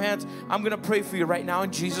lift up your hands. I'm going to pray for you right now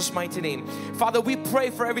in Jesus' mighty name. Father, we pray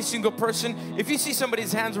for every single person. If you see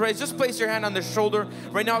somebody's hands raised, just place your hand on their shoulder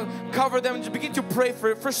right now. Cover them and just begin to pray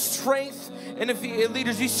for strength. And if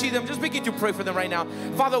leaders, you see them, just begin to pray for them right now.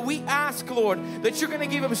 Father, we ask, Lord, that you're going to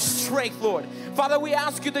give them strength, Lord. Father, we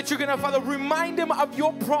ask you that you're going to, Father, remind them of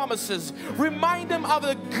your promises. Remind them of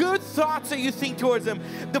the good thoughts that you think towards them.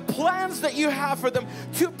 The plans that you have for them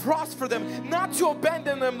to prosper them, not to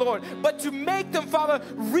abandon them, Lord, but to make them, Father,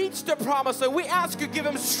 reach the promise. And we ask you, give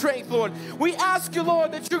them strength, Lord. We ask you,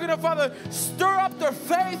 Lord, that you're going to, Father, stir up their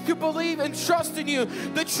faith to believe and trust in you,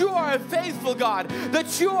 that you are a faithful God,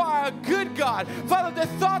 that you are a good God. Father, the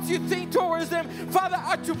thoughts you think towards them, Father,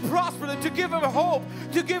 are to prosper them, to give them hope,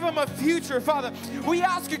 to give them a future, Father. We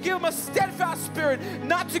ask you, give them a steadfast spirit,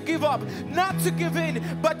 not to give up, not to give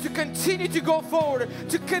in, but to continue to go forward,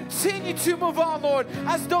 to continue to move on, Lord,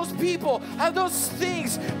 as those people, as those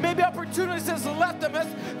things, maybe opportunities has left them, as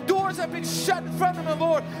doors have been shut in front of them,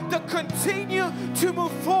 Lord, to continue to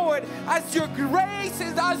move forward as your grace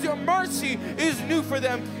is, as your mercy is new for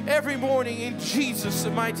them every morning in Jesus'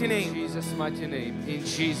 mighty name. Jesus' mighty name, in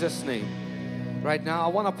Jesus' name. Right now, I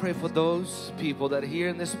want to pray for those people that are here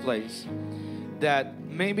in this place, that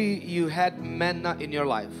maybe you had manna in your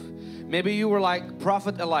life. Maybe you were like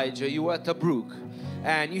Prophet Elijah, you were at the brook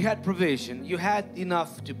and you had provision. You had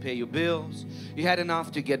enough to pay your bills. You had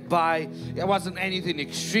enough to get by. It wasn't anything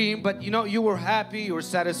extreme, but you know, you were happy, you were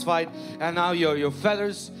satisfied, and now your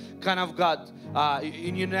feathers kind of got,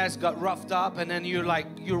 in your nest got roughed up, and then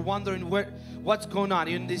you're wondering what's going on.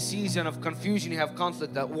 In this season of confusion, you have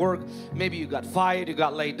conflict at work. Maybe you got fired, you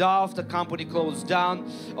got laid off, the company closed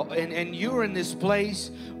down, and you're in this place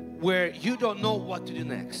where you don't know what to do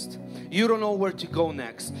next. You don't know where to go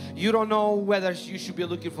next. You don't know whether you should be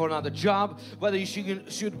looking for another job, whether you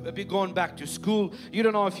should be going back to school. You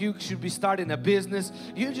don't know if you should be starting a business.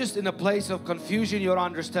 You're just in a place of confusion. You don't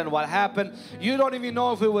understand what happened. You don't even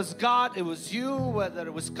know if it was God, it was you, whether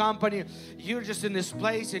it was company. You're just in this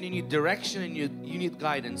place and you need direction and you need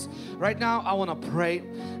guidance. Right now, I want to pray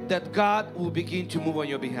that God will begin to move on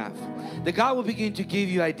your behalf. That God will begin to give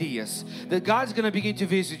you ideas. That God's going to begin to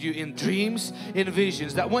visit you in dreams, in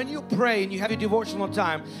visions. That when you pray and you have your devotional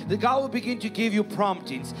time, that God will begin to give you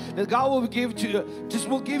promptings. That God will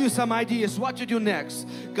give you some ideas what to do next.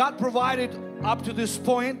 God provided up to this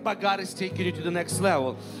point, but God is taking you to the next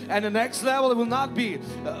level. And the next level, it will not be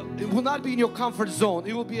in your comfort zone.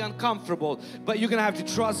 It will be uncomfortable, but you're gonna have to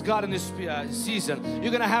trust God in this season.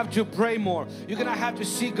 You're gonna have to pray more. You're gonna have to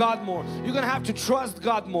see God more. You're gonna have to trust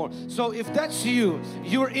God more. So if that's you,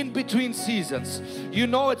 you're in between seasons. You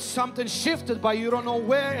know it's something shifted, but you don't know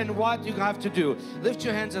where and what you have to do. Lift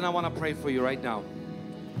your hands and I want to pray for you right now.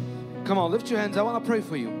 Come on, lift your hands. I want to pray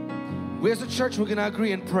for you. We as a church, we're gonna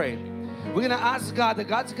agree and pray. We're going to ask God that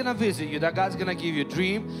God's going to visit you, that God's going to give you a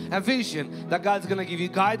dream, a vision, that God's going to give you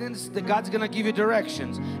guidance, that God's going to give you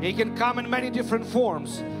directions. It can come in many different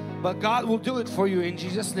forms, but God will do it for you in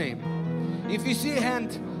Jesus' name. If you see a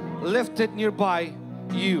hand lifted nearby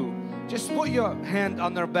you, just put your hand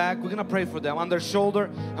on their back. We're going to pray for them, on their shoulder,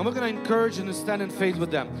 and we're going to encourage and stand in faith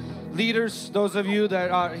with them. Leaders, those of you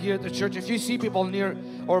that are here at the church, if you see people near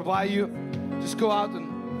or by you, just go out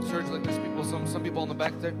and search. Like there's people, some people on the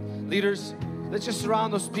back there. Leaders, let's just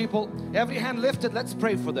surround those people. Every hand lifted, let's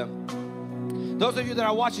pray for them. Those of you that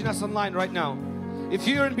are watching us online right now, if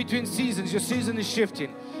you're in between seasons, your season is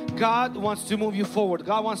shifting. God wants to move you forward.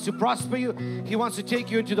 God wants to prosper you. He wants to take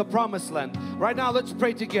you into the promised land. Right now, let's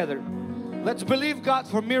pray together. Let's believe God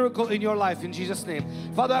for miracle in your life in Jesus' name.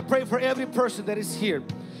 Father, I pray for every person that is here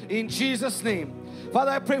in Jesus' name.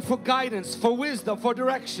 Father, I pray for guidance, for wisdom, for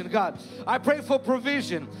direction, God. I pray for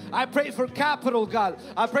provision. I pray for capital, God.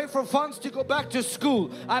 I pray for funds to go back to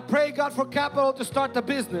school. I pray, God, for capital to start a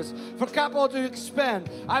business, for capital to expand.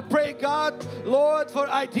 I pray, God, Lord, for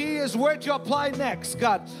ideas where to apply next,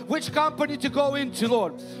 God. Which company to go into,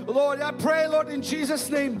 Lord. Lord, I pray, Lord, in Jesus'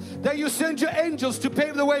 name, that you send your angels to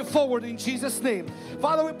pave the way forward in Jesus' name.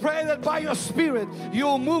 Father, we pray that by your Spirit, you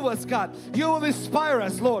will move us, God. You will inspire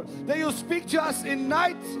us, Lord. That you'll speak to us in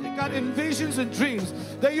night, God, in visions and dreams.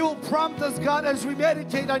 That you will prompt us, God, as we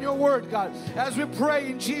meditate on your word, God. As we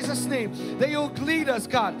pray in Jesus' name, that you'll lead us,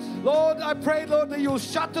 God. Lord, I pray, Lord, that you'll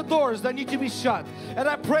shut the doors that need to be shut. And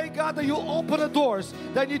I pray, God, that you'll open the doors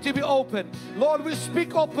that need to be open. Lord, we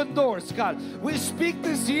speak open doors, God. We speak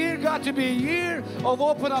this year, God, to be a year of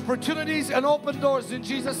open opportunities and open doors in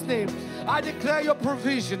Jesus' name. I declare your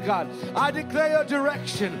provision, God. I declare your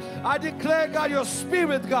direction. I declare, God, your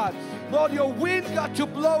Spirit, God. Lord, your wind, God, to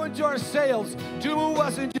blow into our sails, to move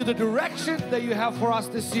us into the direction that you have for us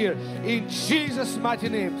this year. In Jesus' mighty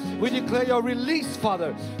name, we declare your release,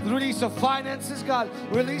 Father. The release of finances, God.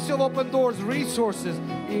 Release of open doors, resources.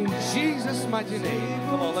 In Jesus' mighty name.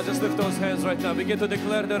 Come on, let's just lift those hands right now. Begin to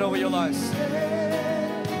declare that over your lives.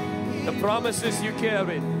 The promises you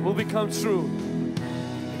carry will become true.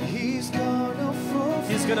 He's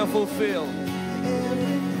gonna fulfill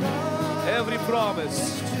Every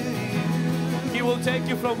promise. He will take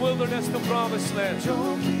you from wilderness to promised land.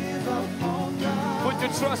 Put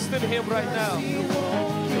your trust in Him right now.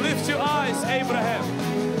 Lift your eyes,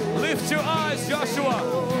 Abraham. Lift your eyes, Joshua.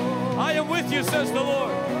 I am with you, says the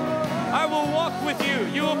Lord. I will walk with you.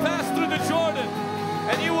 You will pass through the Jordan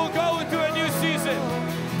and you will go into a new season.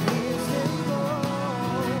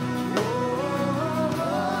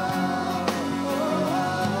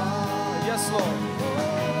 Yes, Lord.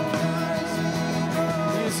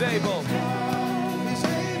 He is able.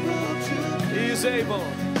 He is able.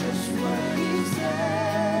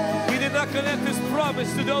 He did not connect His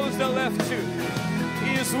promise to those that left you.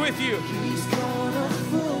 He is with you.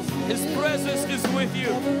 His presence is with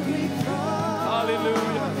you.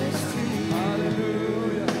 Hallelujah.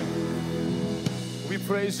 Hallelujah. We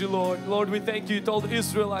praise you, Lord. Lord, we thank you. You told the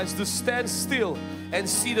Israelites to stand still and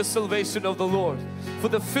see the salvation of the Lord. For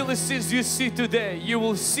the Philistines you see today, you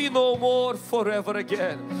will see no more forever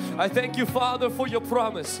again. I thank you, Father, for your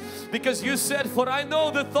promise, because you said, for I know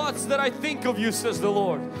the thoughts that I think of you, says the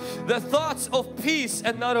Lord, the thoughts of peace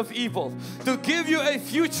and not of evil, to give you a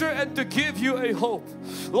future and to give you a hope.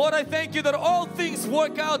 Lord, I thank you that all things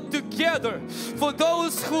work out together for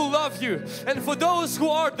those who love you and for those who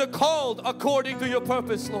are the called according to your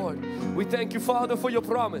purpose, Lord. We thank you, Father, for your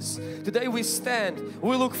promise. Today we stand,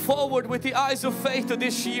 we look forward with the eyes of faith to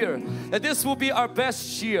this year, that this will be our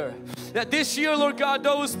best year. That this year, Lord God,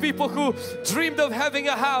 those people who dreamed of having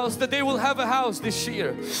a house, that they will have a house this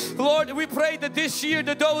year. Lord, we pray that this year,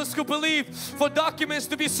 that those who believe for documents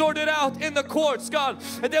to be sorted out in the courts, God,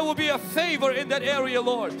 and there will be a favor in that area,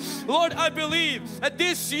 Lord. Lord, I believe that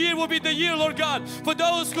this year will be the year, Lord God, for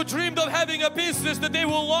those who dreamed of having a business, that they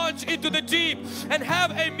will launch into the deep and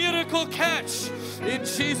have a miracle catch. In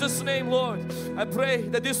Jesus' name, Lord, I pray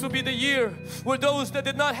that this will be the year where those that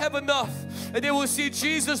did not have enough, and they will see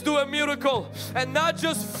Jesus do a miracle and not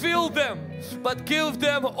just fill them, but give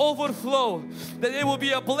them overflow, that they will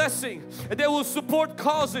be a blessing, and they will support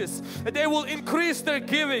causes, and they will increase their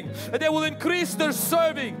giving, and they will increase their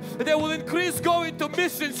serving, and they will increase going to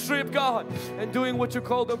mission trip, God, and doing what you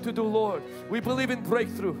called them to do, Lord. We believe in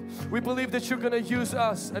breakthrough. We believe that you're going to use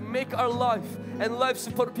us and make our life and lives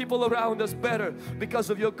for people around us better because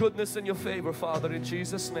of your goodness and your favor, Father, in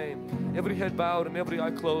Jesus' name. Every head bowed and every eye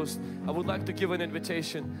closed, I would like to give an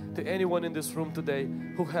invitation to anyone in this room today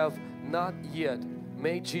who have not yet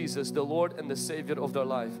made Jesus the Lord and the Savior of their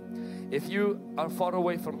life. If you are far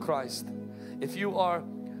away from Christ, if you are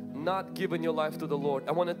not giving your life to the Lord,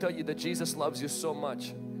 I want to tell you that Jesus loves you so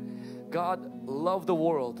much. God loved the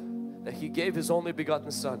world that He gave His only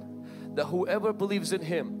begotten Son, that whoever believes in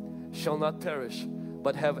Him shall not perish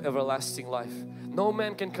but have everlasting life. No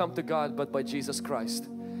man can come to God but by Jesus Christ.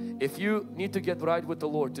 If you need to get right with the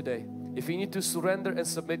Lord today, if you need to surrender and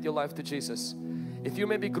submit your life to Jesus, if you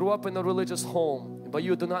maybe grew up in a religious home but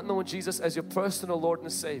you do not know Jesus as your personal Lord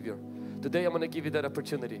and Savior, today I'm going to give you that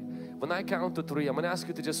opportunity. When I count to 3, I'm going to ask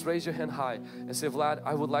you to just raise your hand high and say, Vlad,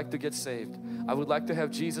 I would like to get saved. I would like to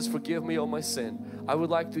have Jesus forgive me all my sin. I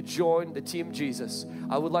would like to join the team Jesus.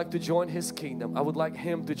 I would like to join His kingdom. I would like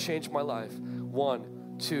Him to change my life.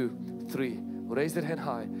 1, 2, 3. Raise that hand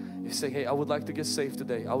high. You say, hey, I would like to get saved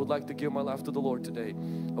today. I would like to give my life to the Lord today.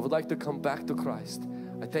 I would like to come back to Christ.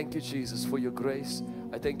 I thank you, Jesus, for your grace.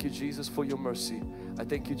 I thank you, Jesus, for your mercy. I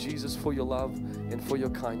thank you, Jesus, for your love and for your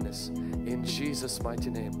kindness. In Jesus' mighty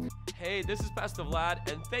name. Hey, this is Pastor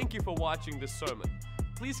Vlad, and thank you for watching this sermon.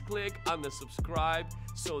 Please click on the subscribe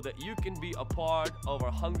so that you can be a part of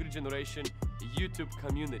our Hungry Generation YouTube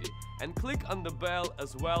community. And click on the bell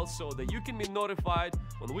as well so that you can be notified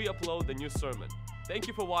when we upload the new sermon. Thank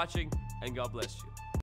you for watching, and God bless you.